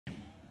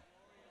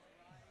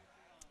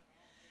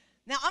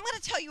Now, I'm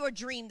going to tell you a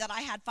dream that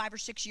I had 5 or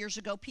 6 years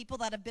ago. People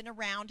that have been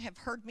around have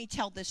heard me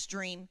tell this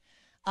dream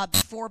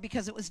before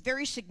because it was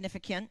very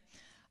significant.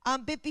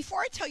 But before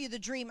I tell you the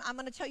dream, I'm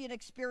going to tell you an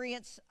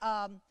experience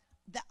around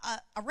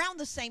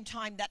the same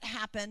time that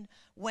happened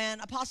when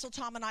Apostle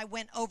Tom and I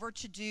went over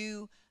to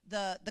do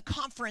the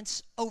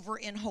conference over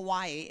in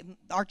Hawaii.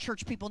 Our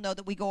church people know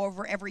that we go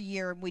over every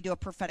year and we do a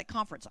prophetic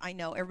conference. I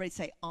know, everybody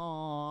say,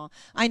 aw.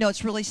 I know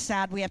it's really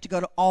sad we have to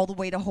go all the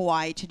way to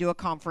Hawaii to do a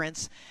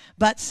conference,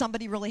 but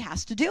somebody really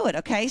has to do it,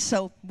 okay?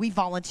 So we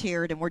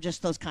volunteered and we're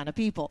just those kind of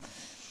people.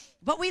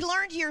 But we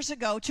learned years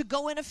ago to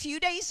go in a few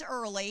days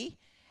early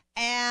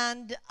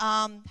and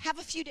have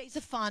a few days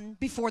of fun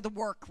before the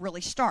work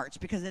really starts,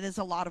 because it is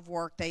a lot of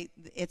work.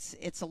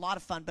 It's a lot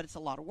of fun, but it's a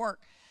lot of work.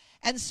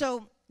 And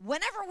so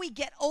whenever we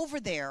get over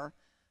there,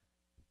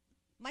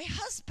 my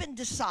husband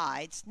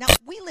decides, now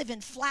we live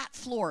in flat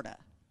Florida,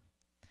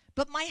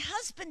 but my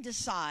husband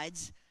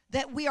decides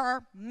that we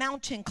are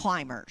mountain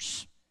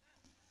climbers.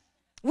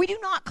 We do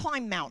not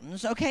climb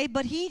mountains, okay,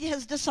 but he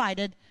has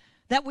decided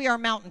that we are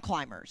mountain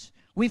climbers.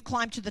 We've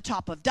climbed to the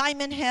top of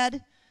Diamond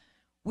Head.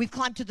 We've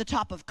climbed to the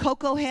top of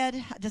Cocoa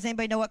Head. Does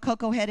anybody know what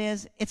Cocoa Head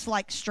is? It's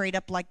like straight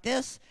up like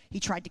this. He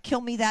tried to kill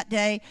me that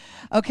day.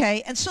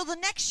 Okay, and so the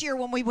next year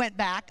when we went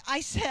back, I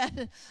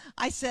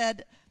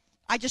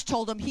just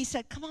told him, he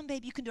said, come on,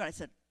 babe, you can do it. I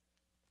said,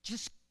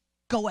 just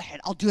go ahead.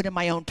 I'll do it at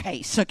my own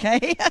pace,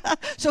 okay?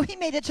 So he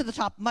made it to the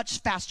top much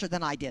faster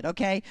than I did,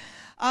 okay?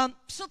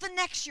 So the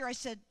next year I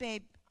said,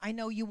 babe, I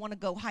know you want to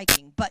go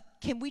hiking, but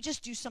can we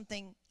just do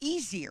something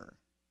easier?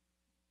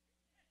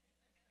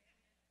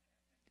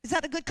 Is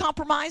that a good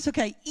compromise?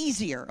 Okay,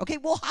 easier. Okay,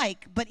 we'll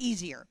hike, but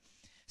easier.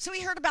 So we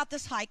heard about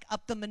this hike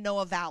up the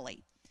Manoa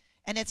Valley.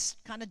 And it's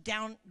kind of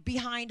down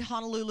behind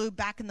Honolulu,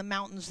 back in the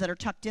mountains that are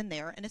tucked in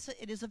there. And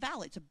it is a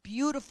valley. It's a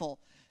beautiful,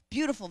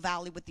 beautiful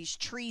valley with these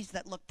trees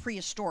that look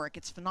prehistoric.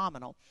 It's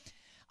phenomenal.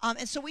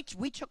 And so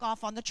we took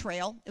off on the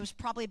trail. It was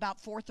probably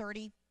about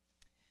 4:30,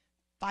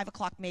 5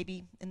 o'clock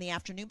maybe in the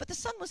afternoon. But the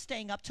sun was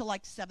staying up till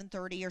like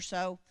 7:30 or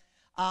so.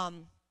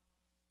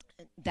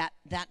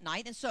 That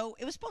night, and so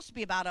it was supposed to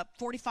be about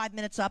 45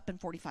 minutes up and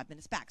 45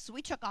 minutes back. So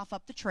we took off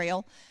up the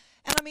trail,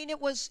 and I mean it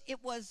was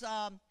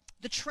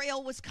the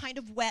trail was kind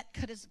of wet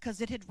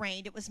because it had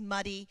rained. It was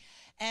muddy,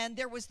 and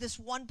there was this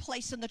one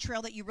place in the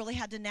trail that you really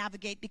had to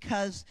navigate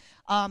because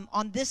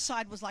on this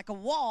side was like a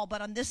wall,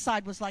 but on this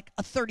side was like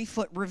a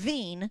 30-foot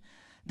ravine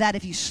that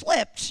if you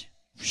slipped,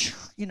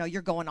 you know,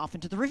 you're going off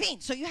into the ravine.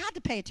 So you had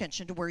to pay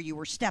attention to where you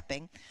were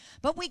stepping.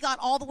 But we got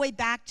all the way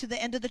back to the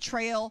end of the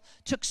trail,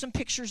 took some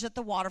pictures at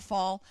the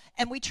waterfall,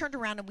 and we turned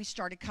around and we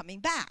started coming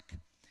back.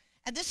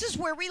 And this is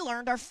where we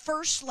learned our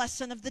first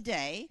lesson of the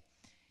day,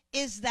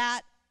 is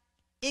that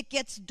it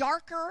gets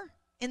darker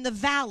in the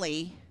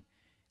valley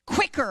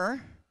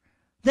quicker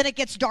than it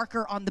gets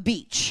darker on the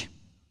beach.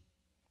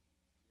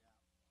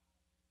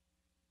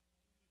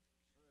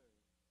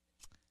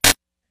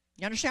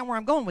 You understand where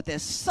I'm going with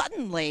this?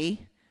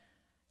 Suddenly,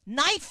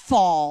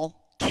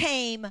 nightfall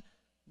came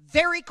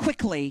very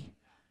quickly,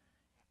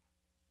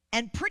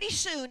 and pretty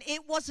soon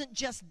it wasn't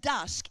just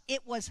dusk,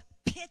 it was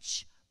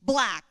pitch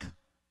black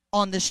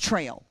on this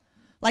trail.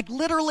 Like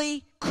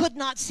literally could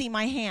not see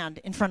my hand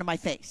in front of my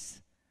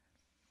face.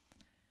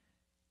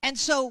 And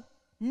so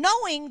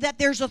knowing that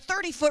there's a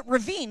 30-foot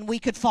ravine we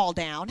could fall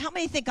down, how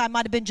many think I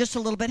might have been just a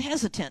little bit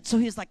hesitant? So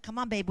he's like, come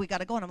on, babe, we got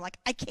to go. And I'm like,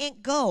 I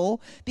can't go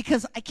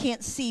because I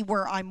can't see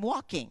where I'm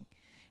walking.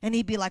 And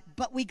he'd be like,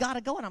 but we got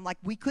to go. And I'm like,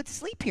 we could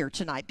sleep here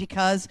tonight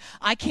because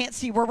I can't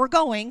see where we're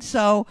going.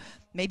 So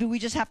maybe we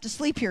just have to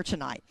sleep here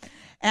tonight.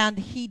 And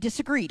he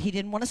disagreed. He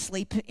didn't want to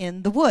sleep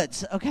in the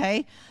woods,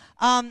 okay?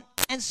 And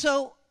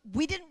so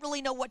we didn't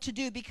really know what to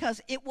do because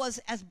it was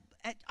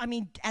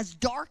as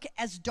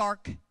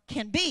dark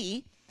can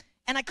be.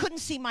 And I couldn't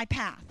see my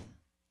path.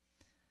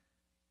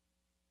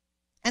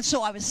 And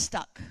so I was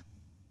stuck.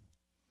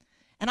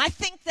 And I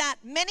think that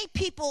many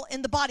people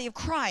in the body of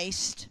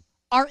Christ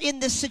are in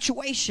this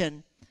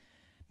situation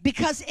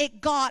because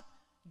it got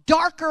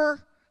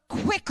darker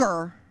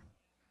quicker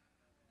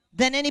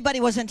than anybody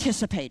was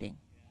anticipating.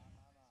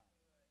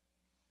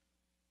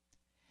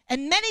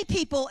 And many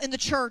people in the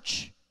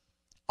church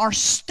are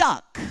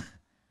stuck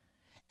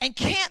and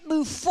can't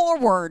move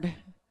forward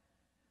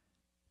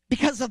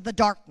because of the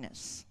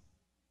darkness.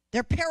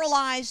 They're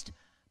paralyzed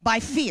by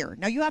fear.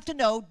 Now, you have to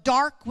know,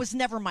 dark was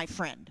never my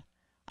friend.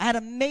 I had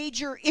a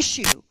major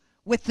issue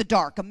with the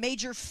dark, a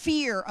major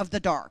fear of the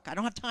dark. I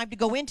don't have time to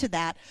go into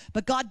that,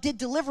 but God did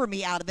deliver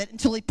me out of it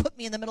until he put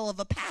me in the middle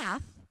of a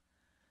path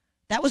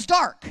that was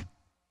dark.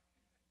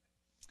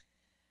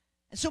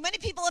 And so many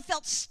people have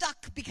felt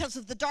stuck because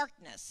of the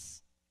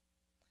darkness.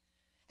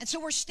 And so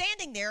we're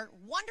standing there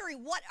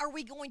wondering, what are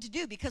we going to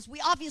do? Because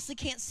we obviously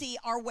can't see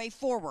our way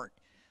forward.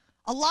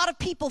 A lot of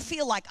people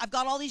feel like, I've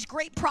got all these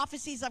great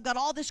prophecies, I've got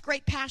all this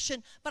great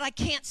passion, but I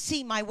can't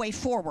see my way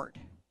forward.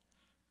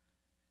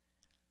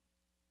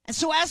 And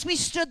so as we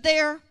stood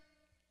there,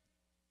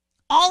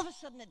 all of a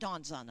sudden it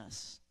dawns on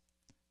us.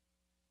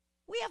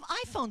 We have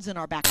iPhones in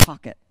our back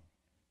pocket.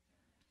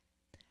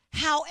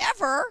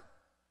 However,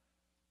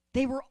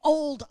 They were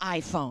old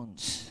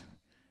iPhones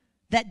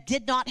that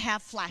did not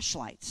have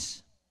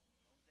flashlights.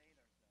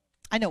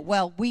 I know,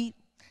 well, we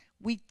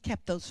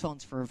kept those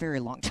phones for a very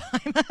long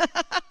time.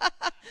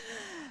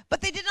 But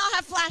they did not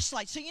have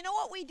flashlights. So you know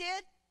what we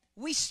did?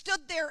 We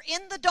stood there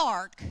in the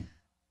dark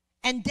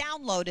and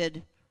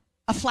downloaded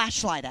a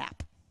flashlight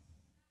app.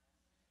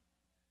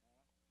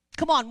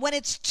 Come on, when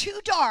it's too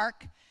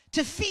dark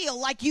to feel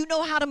like you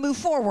know how to move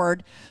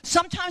forward,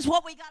 sometimes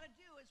what we got to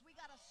do is we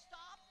got to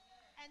stop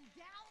and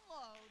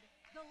download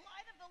the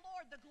light of the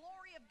Lord, the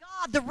glory of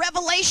God, the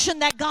revelation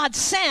that God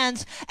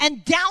sends,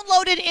 and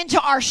download it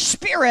into our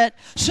spirit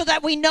so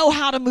that we know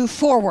how to move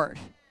forward.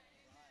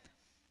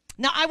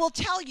 Now, I will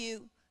tell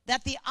you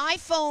that the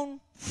iPhone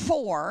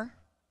 4,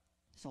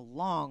 it's a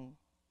long,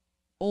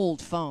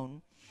 old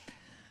phone.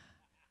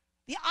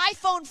 The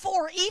iPhone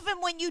 4, even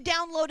when you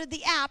downloaded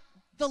the app,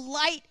 the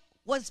light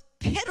was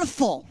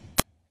pitiful.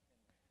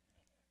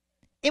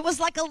 It was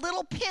like a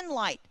little pin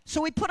light. So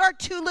we put our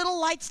two little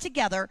lights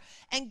together,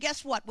 and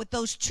guess what? With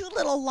those two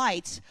little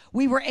lights,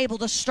 we were able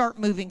to start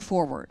moving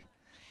forward.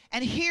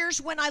 And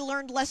here's when I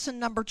learned lesson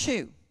number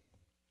 2.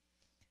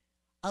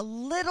 A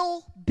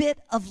little bit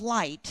of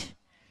light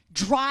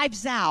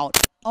drives out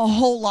a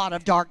whole lot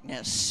of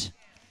darkness.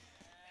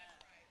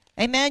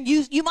 Amen.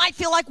 You might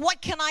feel like,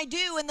 what can I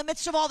do in the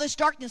midst of all this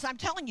darkness? I'm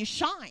telling you,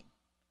 shine.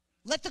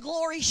 Let the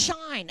glory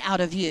shine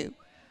out of you.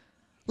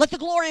 Let the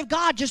glory of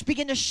God just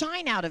begin to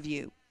shine out of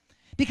you.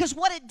 Because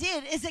what it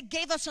did is it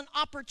gave us an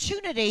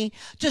opportunity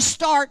to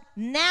start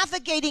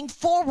navigating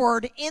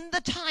forward in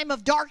the time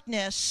of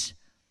darkness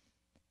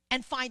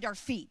and find our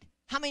feet.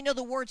 How many know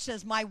the word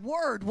says, my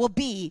word will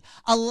be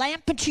a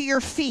lamp unto your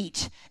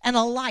feet and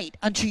a light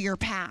unto your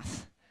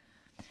path?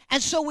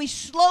 And so we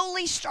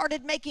slowly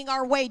started making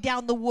our way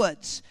down the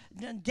woods,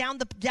 down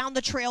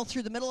the trail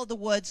through the middle of the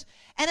woods.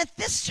 And at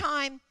this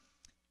time,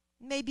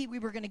 maybe we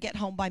were going to get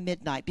home by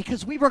midnight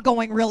because we were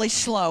going really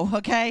slow,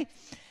 okay?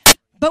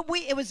 But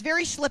it was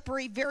very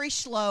slippery, very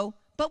slow,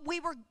 but we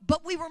were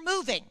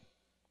moving.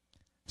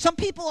 Some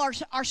people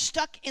are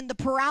stuck in the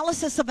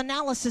paralysis of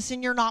analysis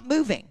and you're not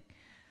moving.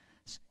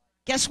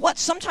 Guess what?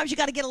 Sometimes you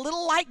got to get a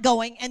little light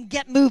going and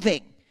get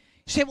moving.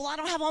 You say, well, I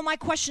don't have all my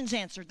questions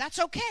answered. That's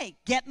okay.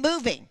 Get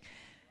moving.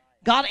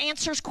 God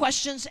answers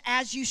questions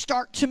as you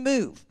start to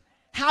move.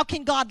 How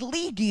can God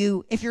lead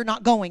you if you're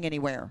not going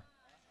anywhere?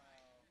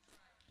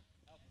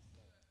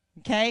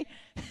 Okay?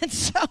 And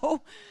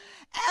so,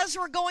 as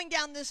we're going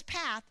down this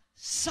path,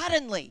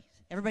 suddenly,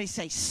 everybody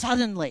say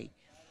suddenly.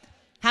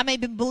 How many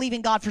have been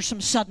believing God for some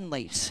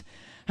suddenlies?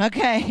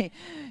 Okay.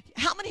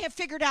 How many have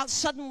figured out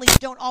suddenlies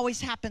don't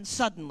always happen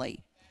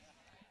suddenly?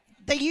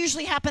 They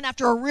usually happen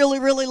after a really,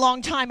 really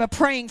long time of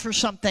praying for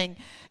something,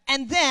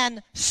 and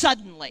then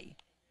suddenly,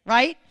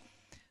 right?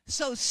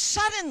 So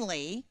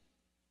suddenly,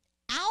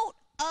 out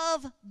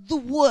of the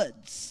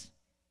woods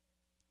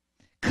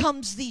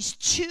comes these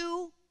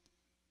two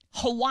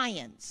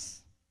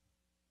Hawaiians.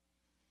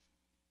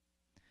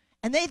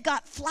 And they've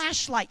got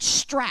flashlights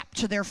strapped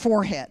to their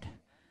forehead.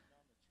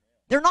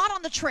 They're not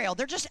on the trail.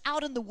 They're just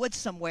out in the woods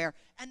somewhere,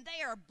 and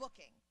they are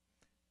booking.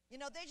 You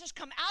know, they just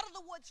come out of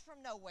the woods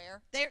from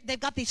nowhere. They've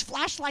got these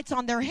flashlights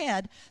on their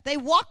head. They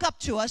walk up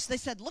to us. They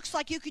said, looks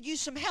like you could use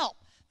some help.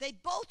 They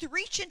both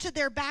reach into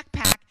their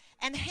backpack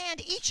and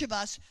hand each of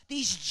us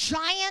these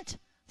giant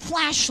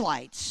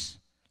flashlights,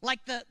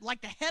 like the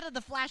head of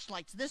the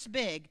flashlights, this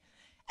big,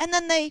 and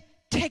then they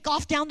take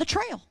off down the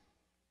trail.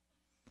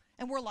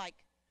 And we're like,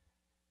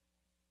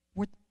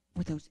 were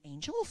those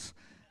angels?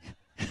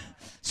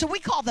 So we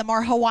call them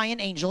our Hawaiian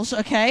angels,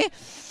 okay?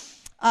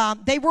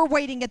 They were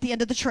waiting at the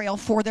end of the trail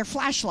for their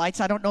flashlights.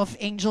 I don't know if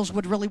angels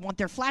would really want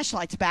their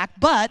flashlights back,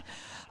 but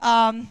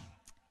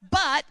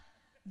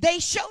they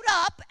showed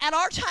up at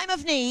our time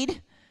of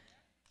need,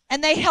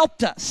 and they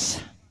helped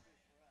us.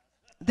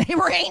 They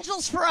were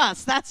angels for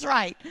us, that's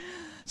right.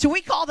 So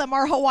we call them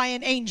our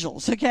Hawaiian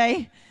angels,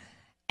 okay?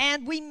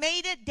 And we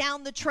made it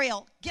down the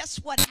trail. Guess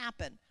what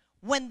happened?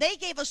 When they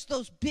gave us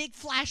those big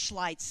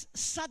flashlights,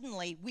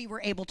 suddenly we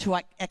were able to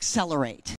accelerate.